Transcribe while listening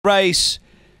race.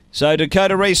 So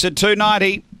Dakota Reese at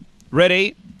 290.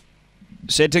 Ready.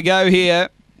 Set to go here.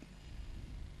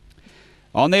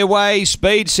 On their way,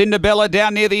 Speed Cinderbella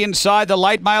down near the inside. The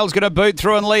late male's going to boot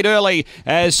through and lead early.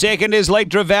 Second is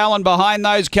Lectra Val, and behind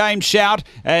those came Shout.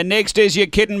 Next is You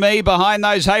Kiddin' Me. Behind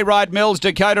those Hayride Mills.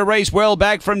 Dakota Reese well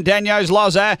back from Daniel's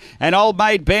Loza. And Old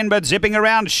Mate Ben, but zipping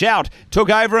around Shout. Took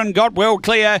over and got well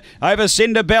clear over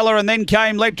Cinderbella, and then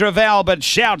came Lectra Val, but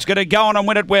Shout's going to go on and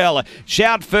win it well.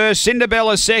 Shout first,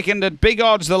 Cinderbella second at big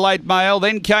odds, the late male.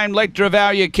 Then came Lectra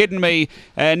Val, You Kiddin' Me.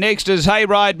 Next is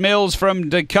Hayride Mills from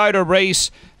Dakota Reese.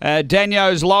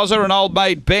 Daniel's Loza and Old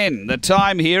Mate Ben. The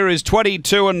time here is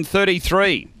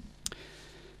 22:33.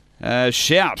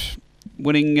 Shout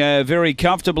winning very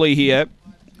comfortably here.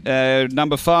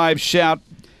 Number 5, Shout.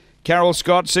 Carol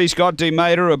Scott, C. Scott D.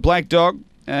 Mater, a black dog.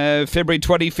 February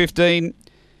 2015.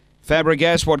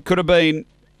 Fabregas, what could have been.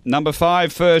 Number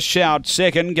 5, first Shout.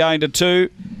 Second, going to 2.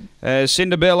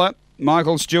 Cinderbella.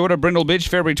 Michael Stewart, a Brindle Bitch,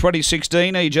 February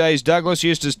 2016. EJ's Douglas,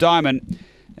 Eustace Diamond.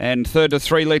 And third to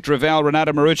 3, Lectra Val,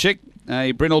 Renata Maruchik.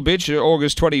 A Brindle Bitch,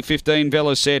 August 2015,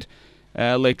 Vela Set,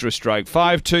 Lectra Stroke.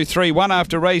 5, 2, 3, 1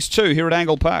 after race 2 here at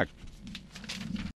Angle Park.